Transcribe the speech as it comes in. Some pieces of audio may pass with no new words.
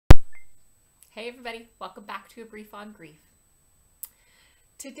Hey everybody, welcome back to A Brief on Grief.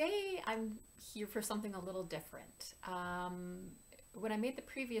 Today I'm here for something a little different. When I made the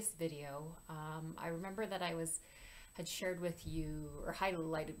previous video, I remember that had shared with you or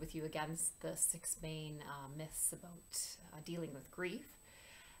highlighted with you against the six main myths about dealing with grief.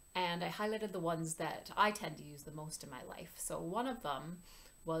 And I highlighted the ones that I tend to use the most in my life. So one of them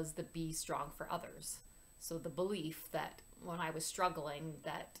was the be strong for others. So the belief that when I was struggling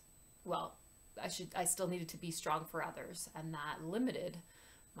that, well, I still needed to be strong for others, and that limited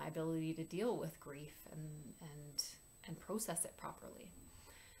my ability to deal with grief and process it properly.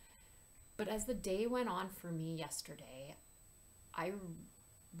 But as the day went on for me yesterday, I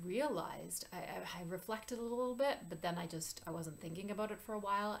realized I reflected a little bit, but then I wasn't thinking about it for a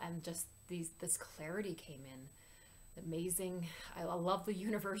while, and just this clarity came in. Amazing. I love the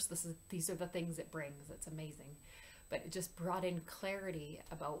universe. These are the things it brings. It's amazing. But it just brought in clarity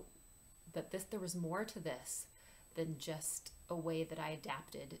about that there was more to this than just a way that I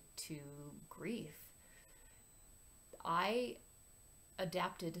adapted to grief. I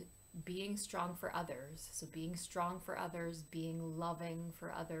adapted being strong for others. So being strong for others, being loving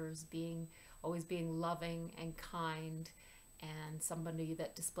for others, always being loving and kind, and somebody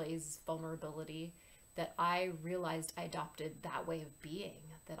that displays vulnerability, that I realized I adopted that way of being,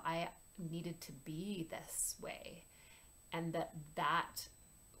 that I needed to be this way, and that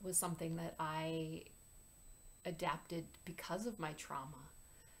was something that I adapted because of my trauma.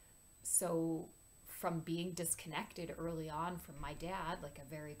 So from being disconnected early on from my dad, like a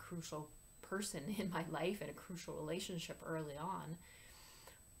very crucial person in my life and a crucial relationship early on,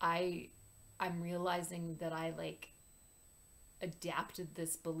 I'm realizing that I adapted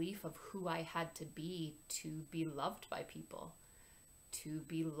this belief of who I had to be loved by people, to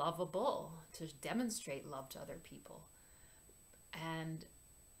be lovable, to demonstrate love to other people.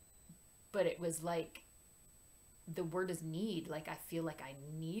 But it was like, the word is need. Like, I feel like I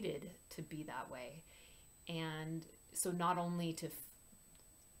needed to be that way. And so not only to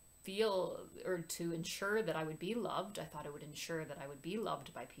feel or to ensure that I would be loved, I thought it would ensure that I would be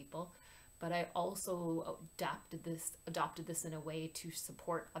loved by people, but I also adopted this in a way to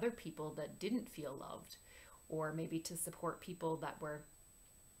support other people that didn't feel loved, or maybe to support people that were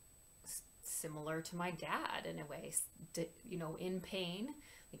similar to my dad in a way, in pain.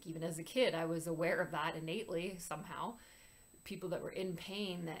 Like, even as a kid, I was aware of that innately somehow. People that were in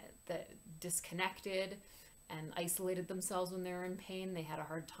pain, that disconnected and isolated themselves when they were in pain. They had a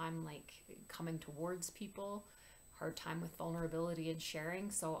hard time coming towards people, hard time with vulnerability and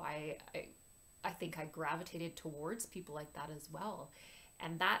sharing. So I think I gravitated towards people like that as well.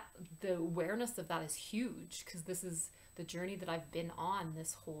 And that the awareness of that is huge, because this is the journey that I've been on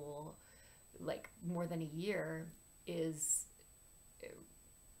this whole more than a year, is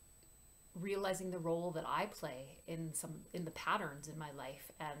realizing the role that I play in the patterns in my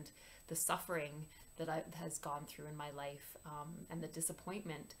life, and the suffering that has gone through in my life, and the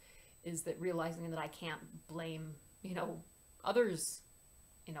disappointment, is that realizing that I can't blame others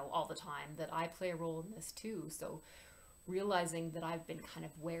all the time, that I play a role in this too. So realizing that I've been kind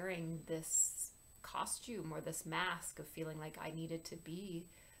of wearing this costume or this mask of feeling like I needed to be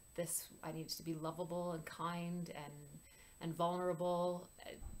lovable and kind and vulnerable,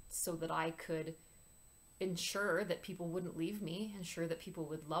 so that I could ensure that people wouldn't leave me, ensure that people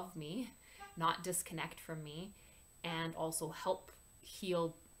would love me, not disconnect from me, and also help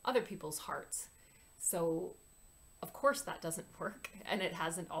heal other people's hearts. So of course that doesn't work, and it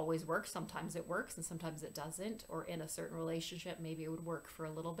hasn't always worked. Sometimes it works and sometimes it doesn't, or in a certain relationship maybe it would work for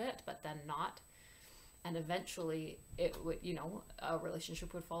a little bit but then not, and eventually it would, a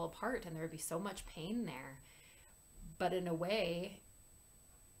relationship would fall apart and there would be so much pain there. But in a way,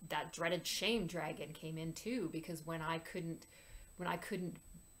 that dreaded shame dragon came in too, because when I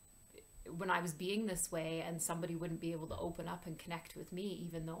was being this way and somebody wouldn't be able to open up and connect with me,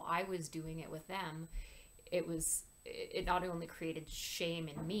 even though I was doing it with them, it not only created shame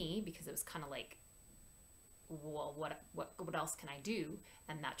in me, because it was kind of like, well, what else can I do?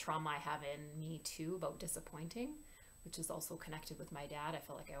 And that trauma I have in me too about disappointing, which is also connected with my dad. I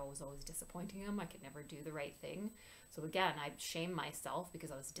felt like I was always disappointing him. I could never do the right thing. So again, I'd shame myself because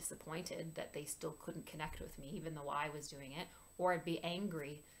I was disappointed that they still couldn't connect with me, even though I was doing it. Or I'd be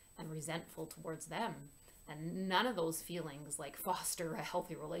angry and resentful towards them. And none of those feelings foster a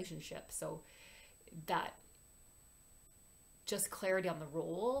healthy relationship. So that, just clarity on the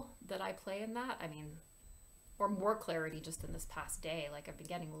role that I play in that, or more clarity just in this past day. I've been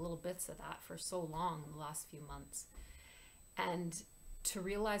getting little bits of that for so long in the last few months. And to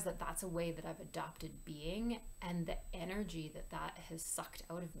realize that that's a way that I've adopted being, and the energy that has sucked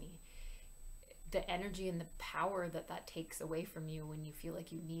out of me. the energy and the power that that takes away from you when you feel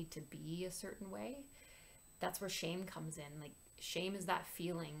like you need to be a certain way, that's where shame comes in. Like, shame is that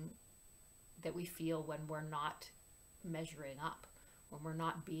feeling that we feel when we're not measuring up, when we're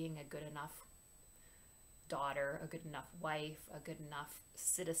not being a good enough daughter, a good enough wife, a good enough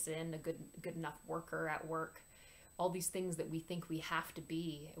citizen, a good enough worker at work. All these things that we think we have to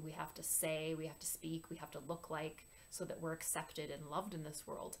be, we have to say, we have to speak, we have to look like, so that we're accepted and loved in this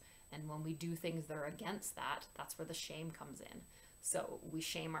world. And when we do things that are against that, that's where the shame comes in. So we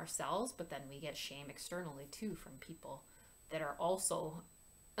shame ourselves, but then we get shame externally too from people that are also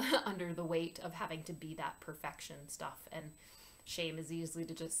under the weight of having to be that perfection stuff. And shame is easy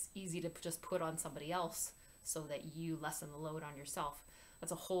to just put on somebody else so that you lessen the load on yourself.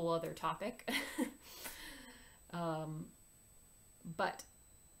 That's a whole other topic. But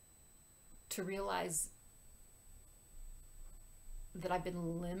to realize that I've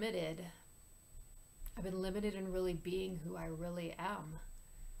been limited in really being who I really am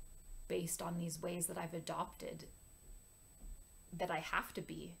based on these ways that I've adopted that I have to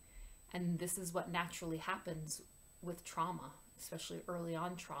be. And this is what naturally happens with trauma, especially early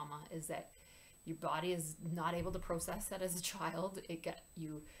on trauma, is that your body is not able to process that as a child.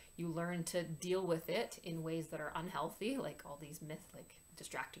 You learn to deal with it in ways that are unhealthy, like all these myths, like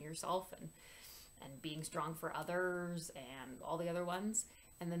distracting yourself and being strong for others and all the other ones.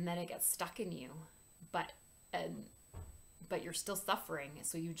 And then it gets stuck in you, but you're still suffering.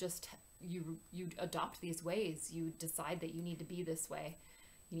 So you adopt these ways. You decide that you need to be this way.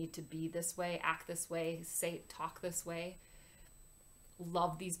 You need to be this way, act this way, talk this way,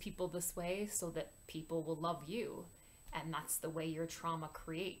 love these people this way, so that people will love you. And that's the way your trauma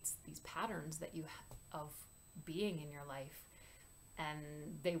creates these patterns that you of being in your life. And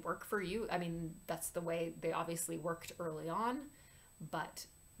they work for you. I mean, that's the way they obviously worked early on, but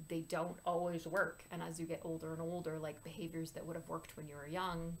they don't always work. And as you get older and older, like behaviors that would have worked when you were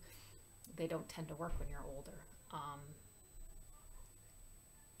young, they don't tend to work when you're older.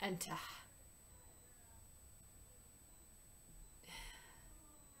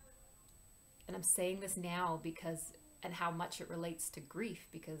 And I'm saying this now because, and how much it relates to grief,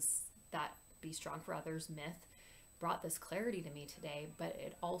 because that Be Strong for Others myth brought this clarity to me today, but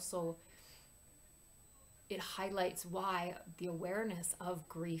it highlights why the awareness of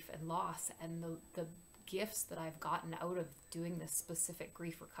grief and loss and the gifts that I've gotten out of doing this specific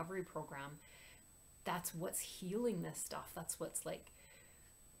grief recovery program, that's what's healing this stuff. That's what's like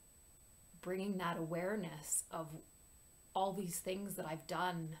bringing that awareness of all these things that I've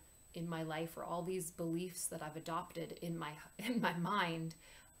done in my life, or all these beliefs that I've adopted in my mind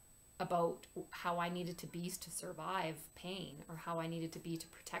about how I needed to be to survive pain, or how I needed to be to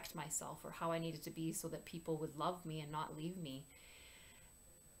protect myself, or how I needed to be so that people would love me and not leave me.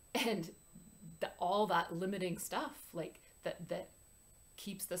 And all that limiting stuff, like that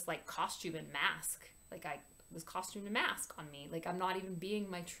keeps this like costume and mask, like this costume and mask on me, like I'm not even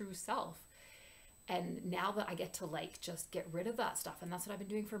being my true self. And now that I get to like just get rid of that stuff, and that's what I've been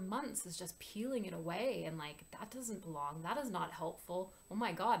doing for months, is just peeling it away, and like, that doesn't belong, that is not helpful, oh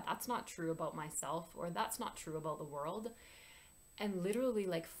my god, that's not true about myself, or that's not true about the world. And literally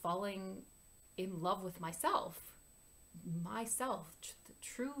like falling in love with myself, my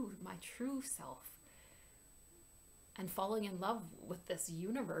true self, and falling in love with this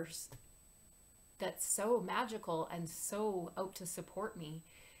universe that's so magical and so out to support me.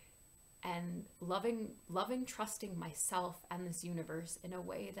 And loving, trusting myself and this universe in a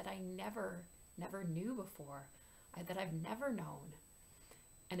way that I never knew before, that I've never known.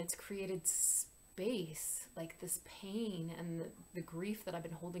 And it's created space, like this pain and the grief that I've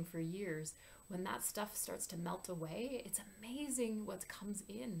been holding for years. When that stuff starts to melt away, it's amazing what comes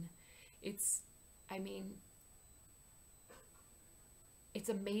in. It's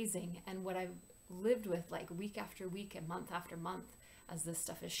amazing. And what I've lived with, like week after week and month after month, as this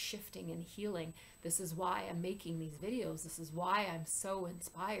stuff is shifting and healing. This is why I'm making these videos. This is why I'm so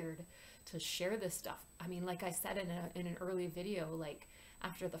inspired to share this stuff. I mean, like I said in an early video, like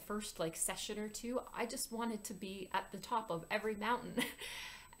after the first like session or two, I just wanted to be at the top of every mountain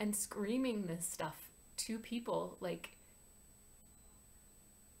and screaming this stuff to people, like,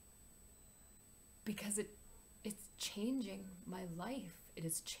 because it's changing my life. It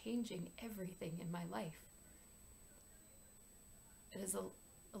is changing everything in my life. It is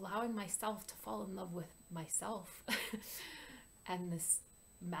allowing myself to fall in love with myself and this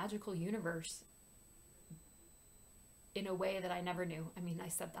magical universe in a way that I never knew. I mean, I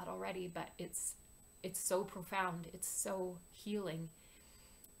said that already, but it's so profound. It's so healing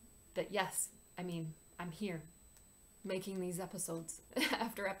that, yes, I mean, I'm here. making these episodes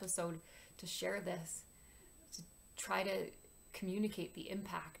after episode to share this, to try to communicate the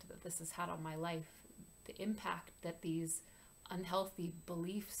impact that this has had on my life, the impact that these unhealthy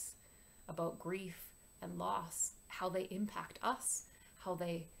beliefs about grief and loss, how they impact us, how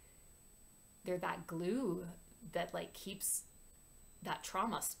they're that glue that like keeps that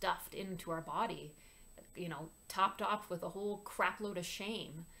trauma stuffed into our body, you know, topped off with a whole crap load of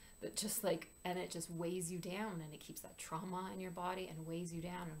shame that just like, and it just weighs you down, and it keeps that trauma in your body and weighs you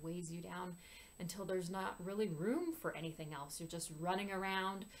down and weighs you down until there's not really room for anything else. You're just running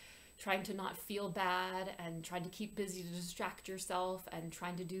around trying to not feel bad and trying to keep busy to distract yourself and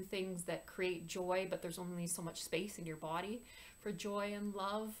trying to do things that create joy, but there's only so much space in your body for joy and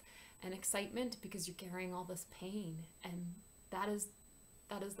love and excitement because you're carrying all this pain. And that is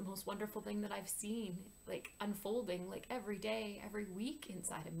the most wonderful thing that I've seen like unfolding like every day, every week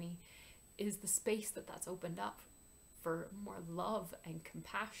inside of me, is the space that's opened up for more love and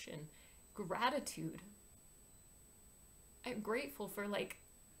compassion, gratitude. I'm grateful for like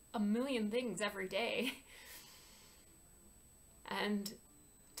a million things every day. And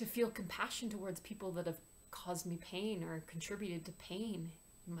to feel compassion towards people that have caused me pain or contributed to pain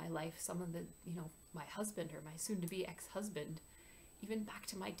in my life. Some of the, you know, my husband or my soon-to-be ex-husband, even back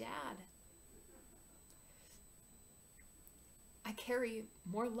to my dad. I carry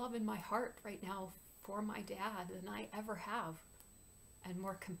more love in my heart right now for my dad than I ever have, and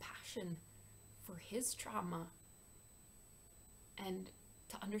more compassion for his trauma, and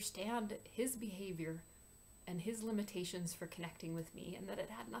to understand his behavior and his limitations for connecting with me, and that it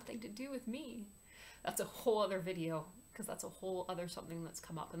had nothing to do with me. That's a whole other video, because that's a whole other something that's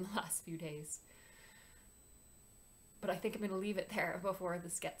come up in the last few days. But I think I'm going to leave it there before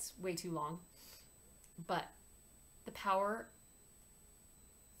this gets way too long. But the power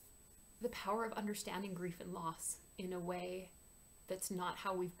of understanding grief and loss in a way that's not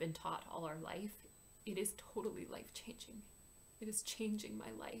how we've been taught all our life, it is totally life-changing. It is changing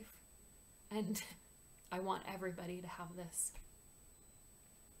my life. And I want everybody to have this.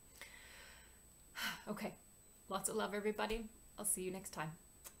 Okay, lots of love, everybody. I'll see you next time.